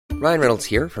Ryan Reynolds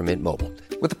here from Mint Mobile.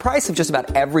 With the price of just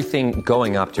about everything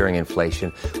going up during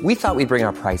inflation, we thought we'd bring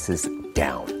our prices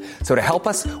down. So to help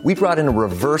us, we brought in a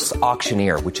reverse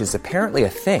auctioneer, which is apparently a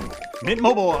thing. Mint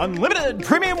Mobile Unlimited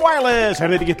Premium Wireless. How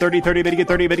to get 30, 30, bit to get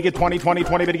 30, bit to get 20, 20,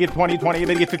 20, bit to get 20, 20,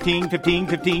 bit to get 15, 15,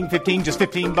 15, 15, just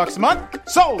 $15 a month?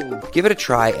 Sold! Give it a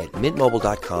try at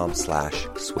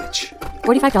mintmobile.com/switch.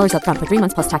 $45 up front for 3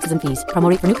 months plus taxes and fees. Promo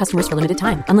rate for new customers for limited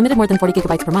time. Unlimited more than 40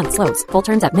 gigabytes per month. Slows full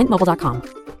terms at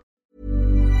mintmobile.com.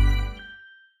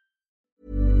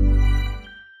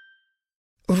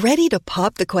 Ready to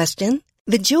pop the question?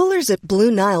 The jewelers at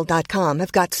BlueNile.com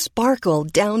have got sparkle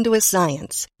down to a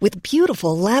science with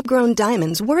beautiful lab-grown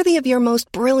diamonds worthy of your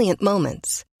most brilliant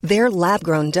moments. Their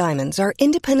lab-grown diamonds are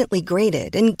independently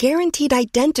graded and guaranteed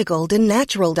identical to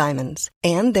natural diamonds,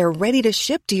 and they're ready to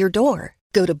ship to your door.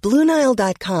 Go to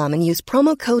BlueNile.com and use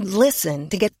promo code LISTEN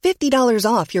to get $50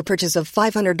 off your purchase of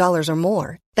 $500 or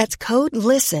more. That's code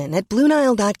LISTEN at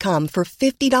BlueNile.com for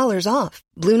 $50 off.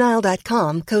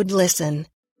 BlueNile.com, code LISTEN.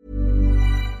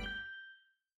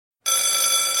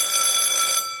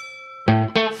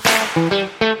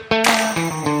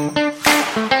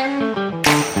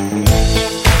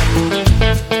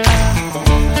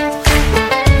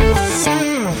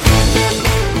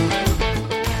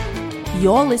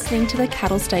 You're listening to the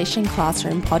Cattle Station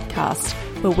Classroom podcast,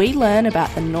 where we learn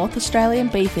about the North Australian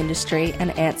beef industry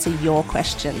and answer your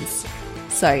questions.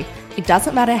 So, it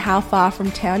doesn't matter how far from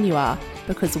town you are,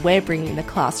 because we're bringing the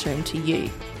classroom to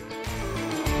you.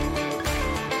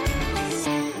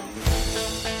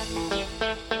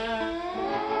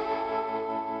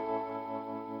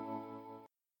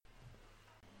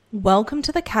 Welcome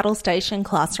to the Cattle Station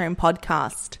Classroom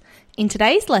podcast. In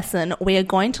today's lesson, we are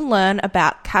going to learn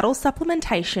about cattle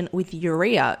supplementation with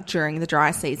urea during the dry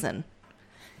season.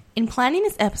 In planning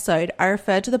this episode, I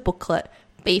referred to the booklet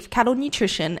Beef Cattle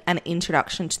Nutrition and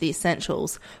Introduction to the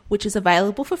Essentials, which is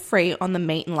available for free on the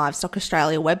Meat and Livestock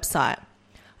Australia website.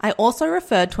 I also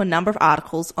referred to a number of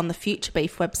articles on the Future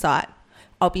Beef website.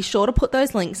 I'll be sure to put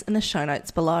those links in the show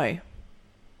notes below.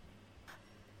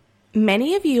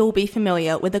 Many of you will be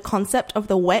familiar with the concept of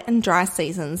the wet and dry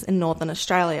seasons in Northern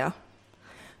Australia.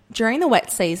 During the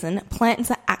wet season, plants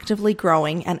are actively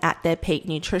growing and at their peak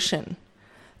nutrition.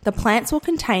 The plants will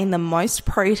contain the most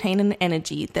protein and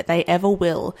energy that they ever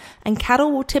will, and cattle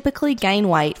will typically gain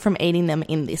weight from eating them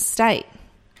in this state.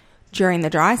 During the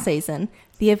dry season,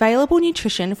 the available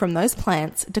nutrition from those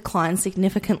plants declines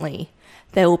significantly.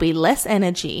 There will be less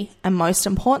energy and, most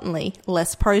importantly,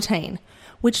 less protein,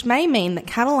 which may mean that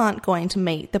cattle aren't going to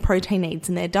meet the protein needs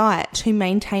in their diet to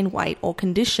maintain weight or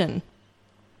condition.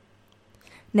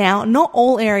 Now, not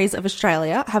all areas of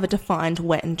Australia have a defined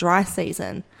wet and dry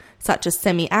season, such as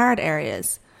semi-arid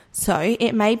areas, so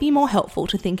it may be more helpful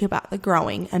to think about the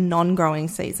growing and non-growing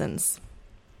seasons.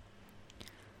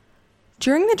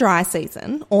 During the dry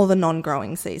season, or the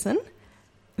non-growing season,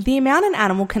 the amount an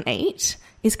animal can eat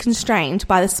is constrained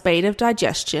by the speed of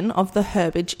digestion of the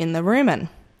herbage in the rumen.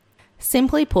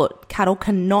 Simply put, cattle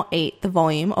cannot eat the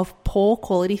volume of poor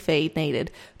quality feed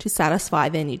needed to satisfy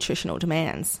their nutritional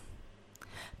demands.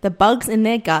 The bugs in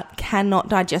their gut cannot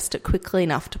digest it quickly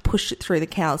enough to push it through the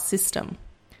cow's system.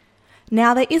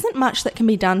 Now, there isn't much that can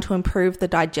be done to improve the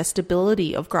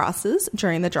digestibility of grasses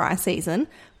during the dry season,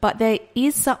 but there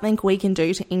is something we can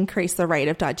do to increase the rate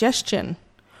of digestion,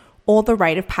 or the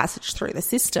rate of passage through the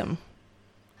system.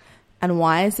 And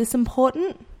why is this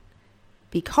important?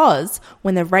 Because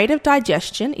when the rate of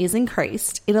digestion is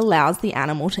increased, it allows the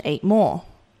animal to eat more.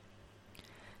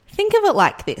 Think of it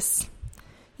like this.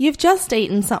 You've just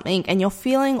eaten something and you're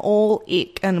feeling all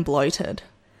ick and bloated.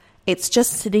 It's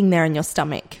just sitting there in your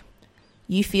stomach.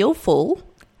 You feel full,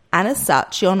 and as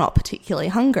such, you're not particularly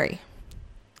hungry.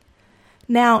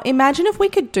 Now, imagine if we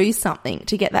could do something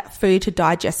to get that food to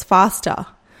digest faster,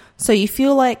 so you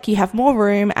feel like you have more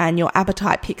room and your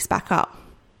appetite picks back up.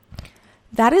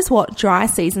 That is what dry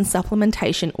season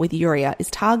supplementation with urea is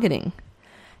targeting.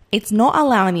 It's not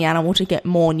allowing the animal to get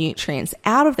more nutrients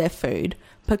out of their food,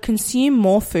 but consume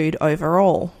more food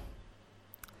overall.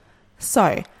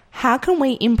 So, how can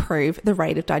we improve the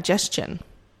rate of digestion?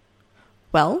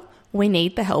 Well, we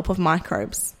need the help of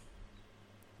microbes.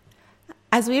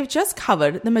 As we have just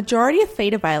covered, the majority of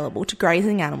feed available to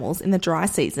grazing animals in the dry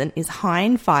season is high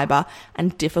in fibre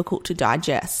and difficult to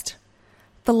digest.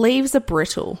 The leaves are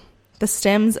brittle, the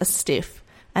stems are stiff,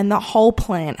 and the whole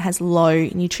plant has low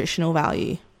nutritional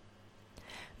value.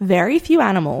 Very few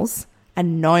animals,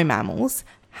 and no mammals,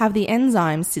 have the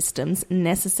enzyme systems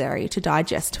necessary to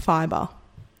digest fibre.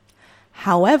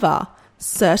 However,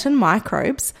 certain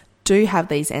microbes do have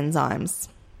these enzymes.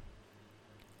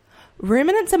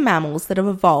 Ruminants are mammals that have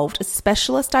evolved a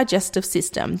specialist digestive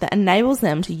system that enables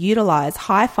them to utilize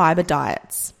high fiber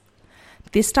diets.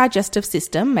 This digestive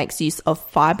system makes use of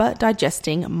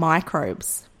fiber-digesting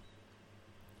microbes.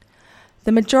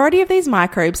 The majority of these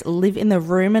microbes live in the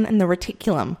rumen and the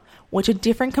reticulum, which are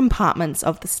different compartments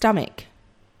of the stomach.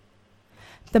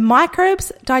 The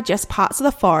microbes digest parts of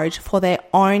the forage for their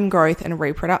own growth and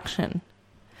reproduction.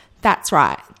 That's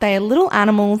right, they are little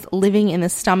animals living in the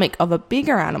stomach of a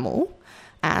bigger animal,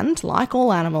 and like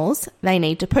all animals, they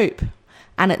need to poop.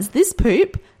 And it's this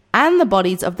poop and the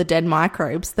bodies of the dead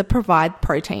microbes that provide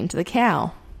protein to the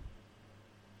cow.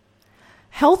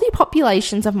 Healthy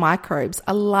populations of microbes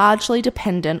are largely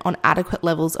dependent on adequate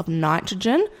levels of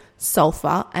nitrogen,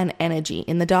 sulfur, and energy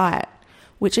in the diet,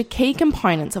 which are key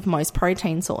components of most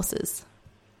protein sources.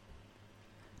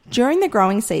 During the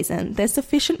growing season, there's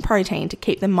sufficient protein to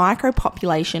keep the microbe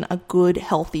population a good,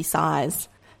 healthy size.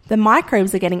 The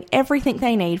microbes are getting everything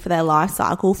they need for their life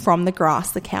cycle from the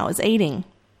grass the cow is eating.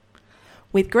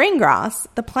 With green grass,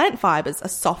 the plant fibres are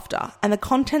softer and the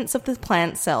contents of the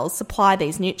plant cells supply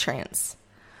these nutrients.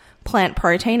 Plant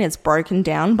protein is broken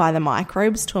down by the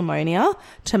microbes to ammonia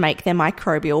to make their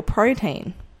microbial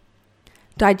protein.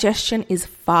 Digestion is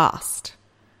fast.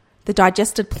 The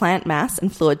digested plant mass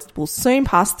and fluids will soon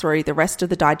pass through the rest of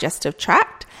the digestive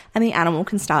tract and the animal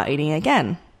can start eating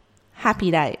again.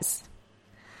 Happy days.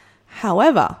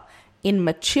 However, in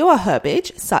mature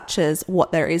herbage, such as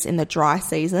what there is in the dry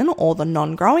season or the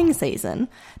non-growing season,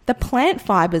 the plant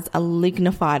fibres are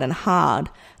lignified and hard,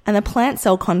 and the plant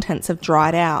cell contents have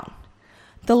dried out.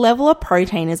 The level of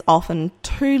protein is often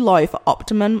too low for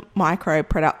optimum microbe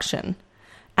production,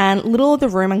 and little of the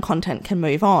rumen content can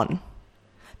move on.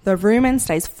 The rumen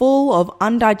stays full of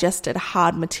undigested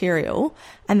hard material,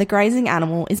 and the grazing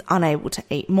animal is unable to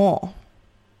eat more.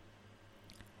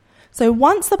 So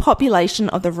once the population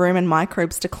of the rumen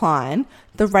microbes decline,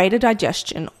 the rate of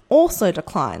digestion also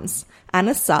declines, and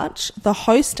as such, the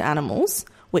host animals,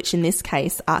 which in this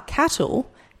case are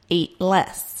cattle, eat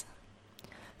less.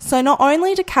 So not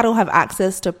only do cattle have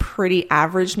access to pretty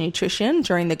average nutrition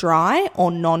during the dry or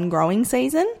non-growing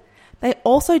season, they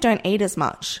also don't eat as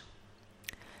much.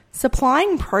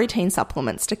 Supplying protein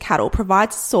supplements to cattle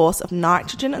provides a source of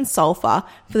nitrogen and sulfur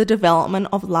for the development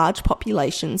of large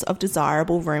populations of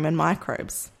desirable rumen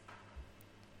microbes.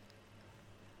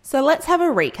 So let's have a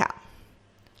recap.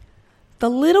 The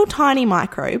little tiny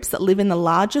microbes that live in the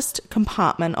largest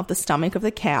compartment of the stomach of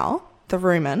the cow, the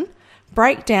rumen,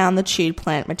 break down the chewed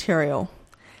plant material.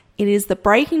 It is the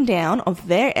breaking down of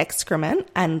their excrement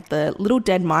and the little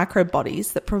dead microbe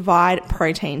bodies that provide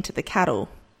protein to the cattle.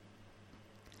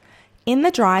 In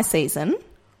the dry season,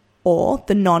 or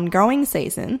the non-growing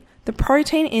season, the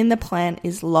protein in the plant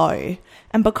is low,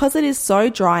 and because it is so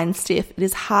dry and stiff, it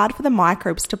is hard for the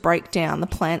microbes to break down the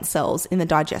plant cells in the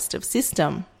digestive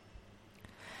system.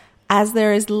 As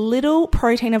there is little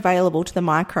protein available to the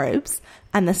microbes,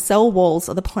 and the cell walls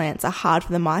of the plants are hard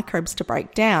for the microbes to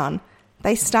break down,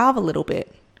 they starve a little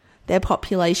bit. Their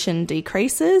population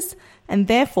decreases, and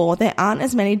therefore there aren't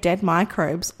as many dead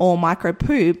microbes or microbe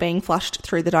poo being flushed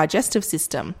through the digestive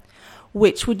system,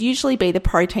 which would usually be the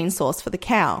protein source for the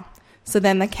cow. So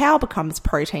then the cow becomes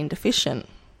protein deficient.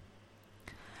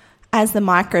 As the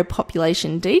microbe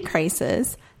population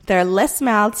decreases, there are less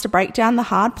mouths to break down the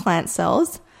hard plant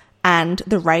cells, and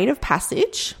the rate of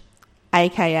passage,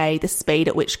 aka the speed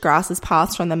at which grasses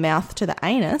pass from the mouth to the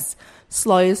anus,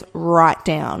 slows right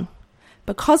down.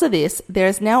 Because of this, there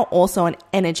is now also an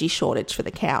energy shortage for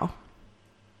the cow.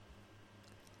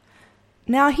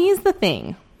 Now here's the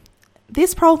thing.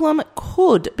 This problem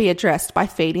could be addressed by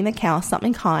feeding the cow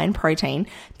something high in protein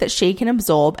that she can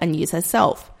absorb and use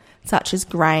herself, such as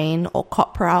grain or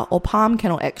copra or palm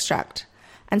kernel extract,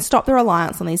 and stop the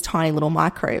reliance on these tiny little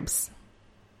microbes.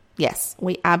 Yes,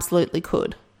 we absolutely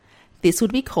could. This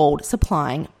would be called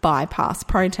supplying bypass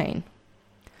protein.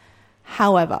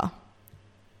 However,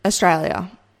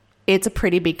 Australia, it's a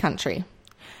pretty big country,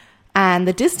 and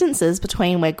the distances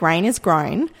between where grain is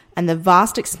grown and the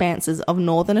vast expanses of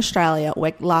northern Australia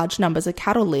where large numbers of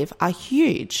cattle live are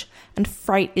huge, and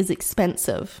freight is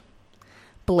expensive.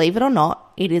 Believe it or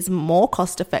not, it is more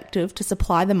cost effective to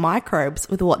supply the microbes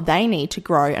with what they need to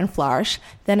grow and flourish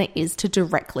than it is to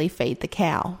directly feed the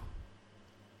cow.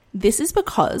 This is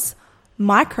because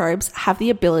microbes have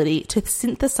the ability to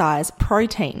synthesize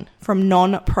protein from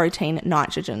non-protein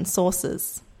nitrogen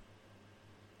sources.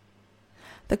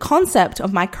 The concept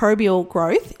of microbial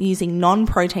growth using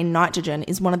non-protein nitrogen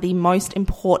is one of the most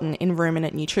important in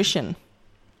ruminant nutrition.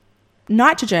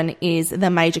 Nitrogen is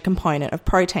the major component of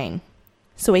protein,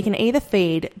 so we can either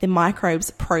feed the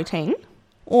microbes protein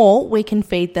Or we can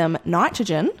feed them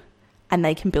nitrogen and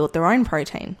they can build their own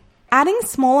protein. Adding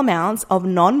small amounts of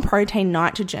non-protein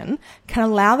nitrogen can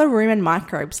allow the rumen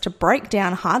microbes to break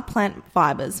down hard plant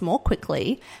fibers more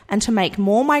quickly and to make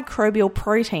more microbial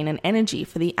protein and energy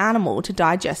for the animal to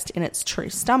digest in its true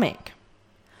stomach.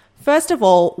 First of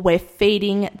all, we're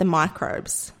feeding the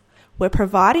microbes. We're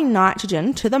providing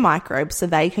nitrogen to the microbes so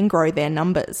they can grow their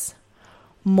numbers.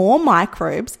 More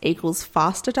microbes equals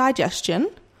faster digestion,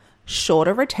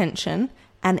 shorter retention,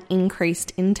 and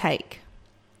increased intake.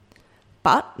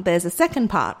 But there's a second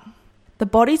part. The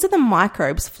bodies of the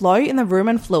microbes flow in the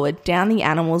rumen fluid down the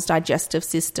animal's digestive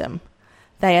system.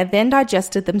 They are then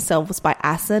digested themselves by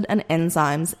acid and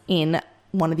enzymes in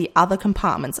one of the other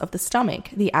compartments of the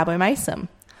stomach, the abomasum,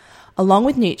 along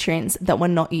with nutrients that were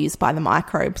not used by the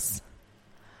microbes.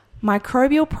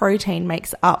 Microbial protein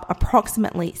makes up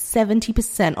approximately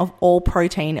 70% of all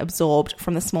protein absorbed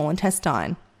from the small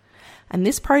intestine. And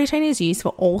this protein is used for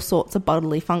all sorts of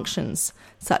bodily functions,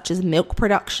 such as milk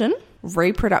production,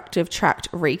 reproductive tract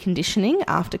reconditioning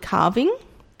after calving,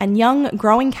 and young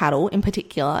growing cattle in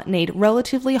particular need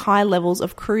relatively high levels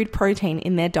of crude protein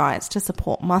in their diets to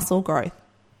support muscle growth.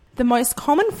 The most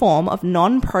common form of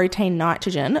non-protein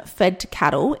nitrogen fed to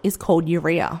cattle is called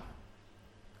urea.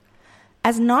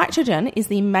 As nitrogen is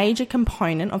the major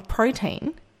component of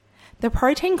protein, the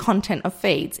protein content of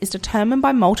feeds is determined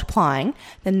by multiplying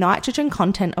the nitrogen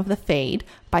content of the feed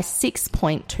by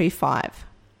 6.25.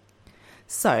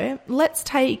 So let's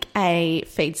take a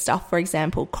feedstuff, for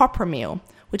example, copra meal,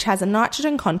 which has a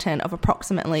nitrogen content of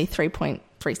approximately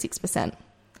 3.36%.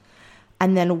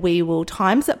 And then we will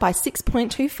times it by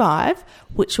 6.25,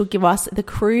 which will give us the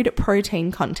crude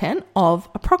protein content of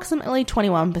approximately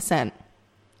 21%.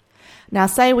 Now,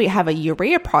 say we have a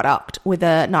urea product with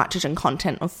a nitrogen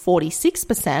content of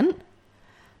 46%,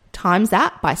 times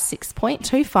that by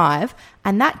 6.25,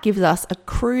 and that gives us a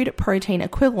crude protein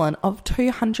equivalent of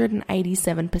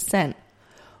 287%,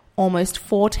 almost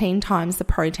 14 times the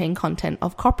protein content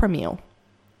of copra meal.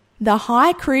 The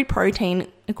high crude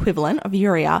protein equivalent of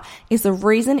urea is the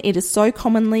reason it is so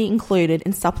commonly included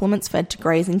in supplements fed to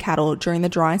grazing cattle during the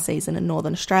dry season in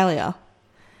Northern Australia.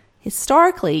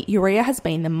 Historically, urea has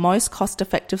been the most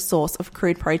cost-effective source of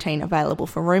crude protein available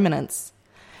for ruminants.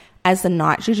 As the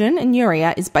nitrogen in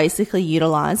urea is basically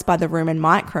utilised by the rumen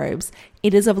microbes,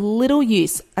 it is of little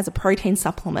use as a protein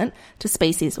supplement to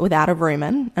species without a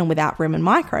rumen and without rumen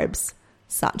microbes,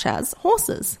 such as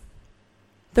horses.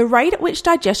 The rate at which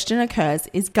digestion occurs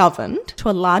is governed, to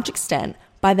a large extent,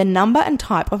 by the number and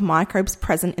type of microbes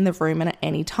present in the rumen at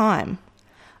any time.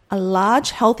 A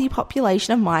large, healthy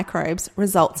population of microbes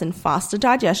results in faster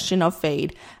digestion of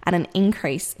feed and an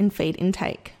increase in feed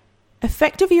intake.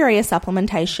 Effective urea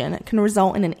supplementation can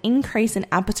result in an increase in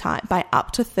appetite by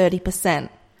up to 30%,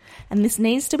 and this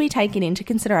needs to be taken into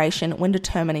consideration when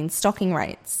determining stocking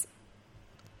rates.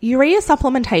 Urea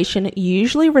supplementation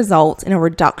usually results in a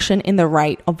reduction in the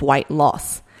rate of weight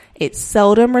loss. It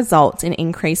seldom results in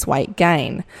increased weight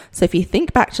gain. So if you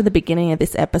think back to the beginning of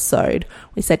this episode,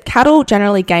 we said cattle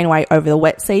generally gain weight over the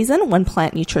wet season when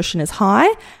plant nutrition is high,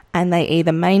 and they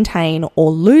either maintain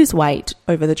or lose weight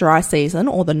over the dry season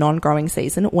or the non-growing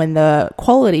season when the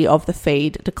quality of the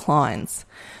feed declines.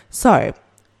 So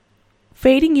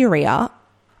feeding urea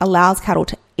allows cattle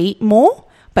to eat more,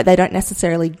 but they don't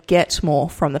necessarily get more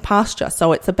from the pasture.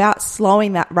 So it's about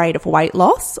slowing that rate of weight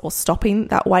loss or stopping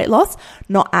that weight loss,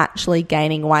 not actually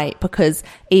gaining weight, because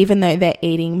even though they're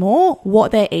eating more,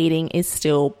 what they're eating is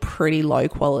still pretty low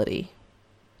quality.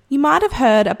 You might have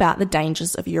heard about the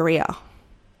dangers of urea.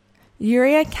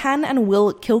 Urea can and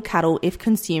will kill cattle if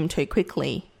consumed too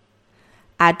quickly.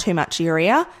 Add too much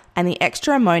urea, and the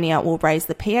extra ammonia will raise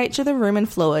the pH of the rumen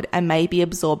fluid and may be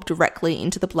absorbed directly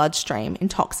into the bloodstream in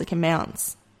toxic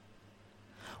amounts.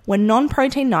 When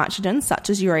non-protein nitrogen, such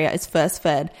as urea, is first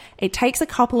fed, it takes a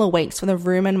couple of weeks for the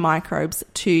rumen microbes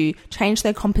to change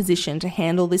their composition to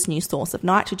handle this new source of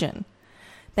nitrogen.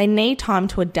 They need time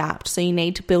to adapt, so you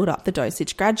need to build up the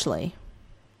dosage gradually.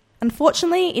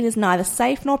 Unfortunately, it is neither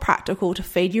safe nor practical to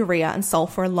feed urea and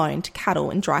sulfur alone to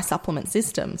cattle in dry supplement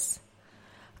systems.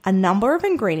 A number of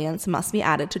ingredients must be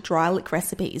added to dry lick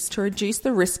recipes to reduce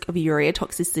the risk of urea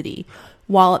toxicity,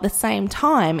 while at the same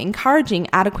time encouraging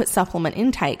adequate supplement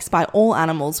intakes by all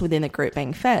animals within the group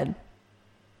being fed.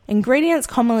 Ingredients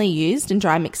commonly used in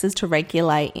dry mixes to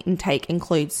regulate intake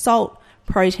include salt,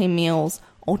 protein meals,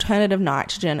 alternative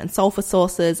nitrogen and sulfur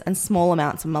sources, and small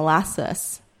amounts of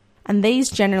molasses. And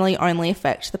these generally only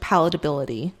affect the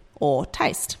palatability or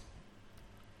taste.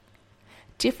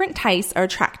 Different tastes are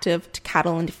attractive to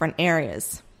cattle in different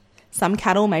areas. Some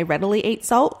cattle may readily eat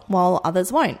salt, while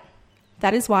others won't.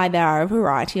 That is why there are a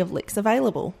variety of licks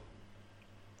available.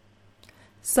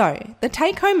 So, the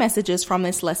take-home messages from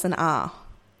this lesson are: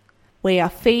 we are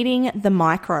feeding the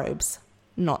microbes,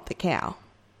 not the cow.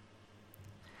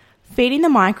 Feeding the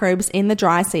microbes in the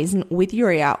dry season with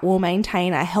urea will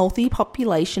maintain a healthy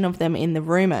population of them in the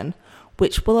rumen,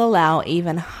 which will allow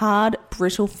even hard,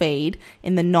 brittle feed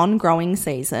in the non-growing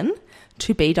season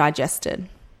to be digested.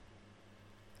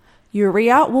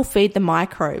 Urea will feed the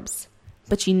microbes,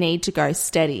 but you need to go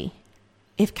steady.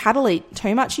 If cattle eat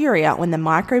too much urea when the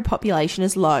microbe population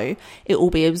is low, it will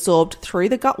be absorbed through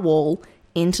the gut wall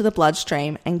into the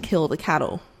bloodstream and kill the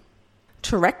cattle.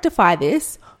 To rectify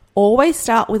this, always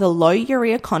start with a low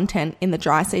urea content in the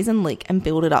dry season lick and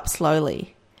build it up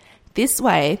slowly. This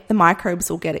way, the microbes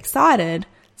will get excited,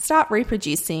 start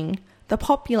reproducing, the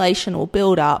population will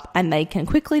build up, and they can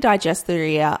quickly digest the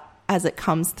urea as it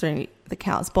comes through the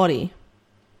cow's body.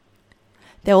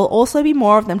 There will also be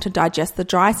more of them to digest the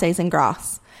dry season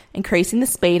grass, increasing the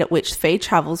speed at which feed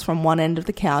travels from one end of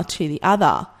the cow to the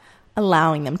other,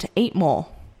 allowing them to eat more.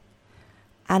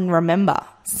 And remember,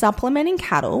 supplementing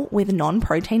cattle with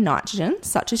non-protein nitrogen,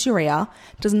 such as urea,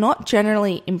 does not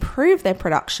generally improve their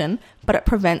production, but it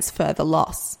prevents further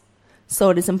loss.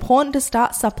 So it is important to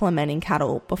start supplementing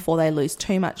cattle before they lose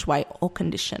too much weight or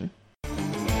condition.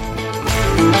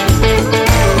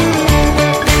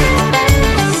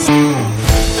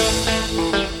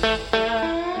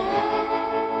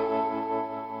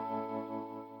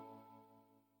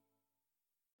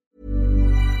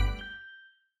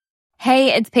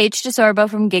 Hey, it's Paige DeSorbo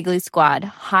from Giggly Squad.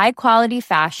 High quality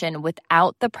fashion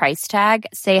without the price tag.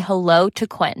 Say hello to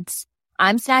Quince.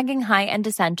 I'm snagging high-end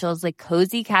essentials like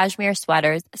cozy cashmere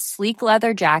sweaters, sleek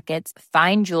leather jackets,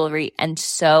 fine jewelry, and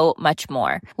so much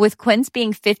more. With Quince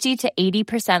being 50 to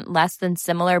 80% less than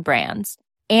similar brands.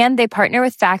 And they partner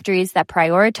with factories that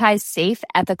prioritize safe,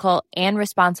 ethical, and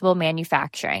responsible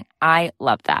manufacturing. I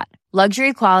love that.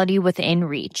 Luxury quality within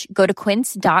reach. Go to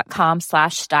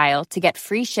quince.com/style to get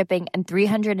free shipping and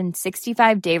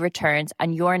 365-day returns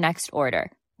on your next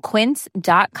order.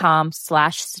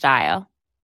 Quince.com/style.